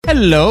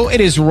Hello, it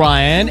is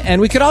Ryan,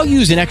 and we could all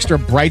use an extra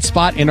bright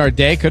spot in our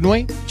day, couldn't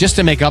we? Just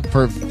to make up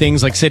for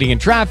things like sitting in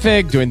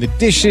traffic, doing the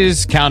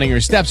dishes, counting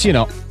your steps,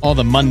 all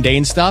the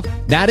mundane stuff.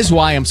 That is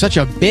why I'm such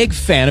a big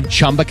fan of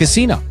Chumba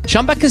Casino.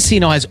 Chumba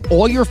Casino has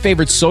all your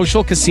favorite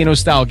social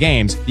casino-style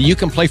games that you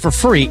can play for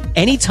free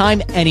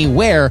anytime,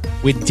 anywhere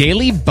with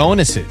daily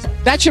bonuses.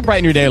 That should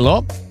brighten your day a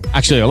little.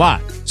 Actually, a lot.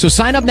 So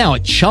sign up now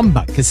at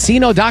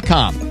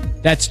ChumbaCasino.com.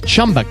 That's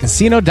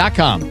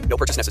ChumbaCasino.com. No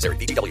purchase necessary.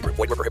 VGW Group.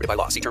 Void where prohibited by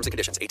law. See terms and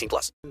conditions.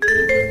 18+.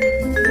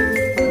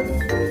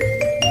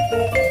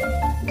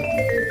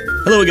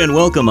 Hello again,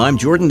 welcome. I'm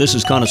Jordan. This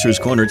is Connoisseur's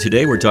Corner.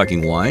 Today we're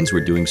talking wines.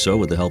 We're doing so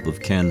with the help of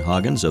Ken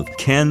Hoggins of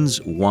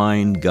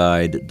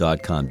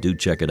kenswineguide.com. Do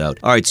check it out.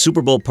 All right,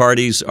 Super Bowl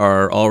parties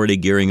are already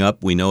gearing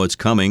up. We know it's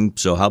coming,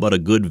 so how about a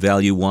good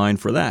value wine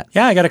for that?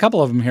 Yeah, I got a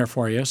couple of them here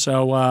for you.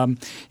 So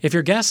if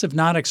your guests have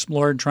not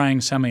explored trying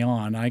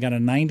Semillon, I got a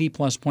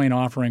 90-plus point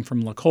offering from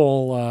La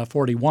Cole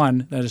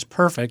 41 that is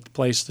perfect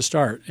place to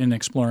start in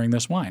exploring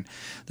this wine.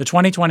 The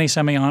 2020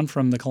 Semillon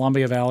from the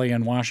Columbia Valley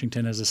in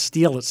Washington is a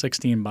steal at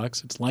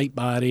 $16. It's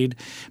light-bodied,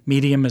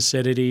 medium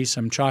acidity,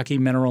 some chalky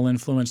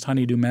mineral-influenced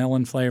honeydew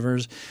melon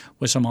flavors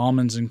with some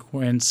almonds and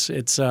quince.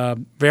 It's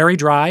very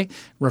dry,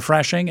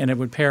 refreshing, and it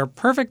would pair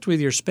perfect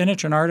with your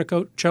spinach and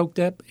artichoke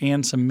dip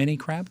and some mini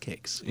crab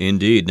cakes.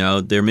 Indeed.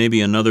 Now, there may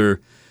be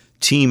another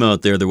team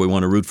out there that we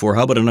want to root for.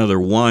 How about another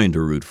wine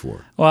to root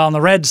for? Well, on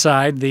the red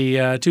side,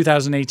 the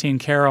 2018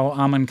 Caro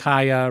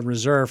Amancaya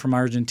Reserve from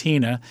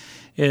Argentina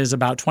is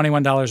about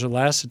 $21 or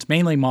less. It's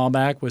mainly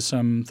Malbec with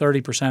some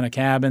 30% of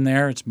cab in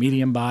there. It's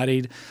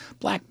medium-bodied,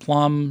 black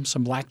plum,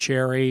 some black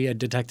cherry. I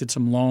detected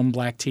some loam,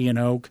 black tea, and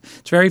oak.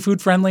 It's very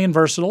food-friendly and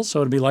versatile,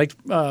 so it'll be liked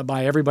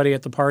by everybody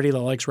at the party that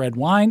likes red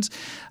wines.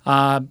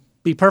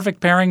 Be perfect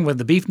pairing with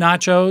the beef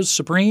nachos,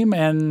 Supreme,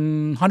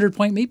 and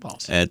 100-point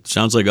meatballs. It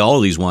sounds like all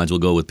of these wines will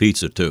go with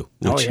pizza, too.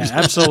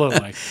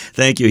 Absolutely.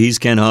 Thank you. He's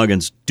Ken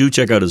Hoggins. Do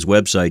check out his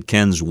website,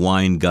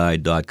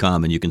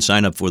 kenswineguide.com, and you can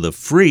sign up for the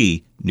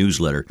free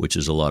newsletter, which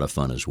is a lot of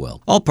fun as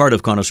well. All part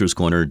of Connoisseur's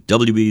Corner,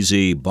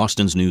 WBZ,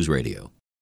 Boston's News Radio.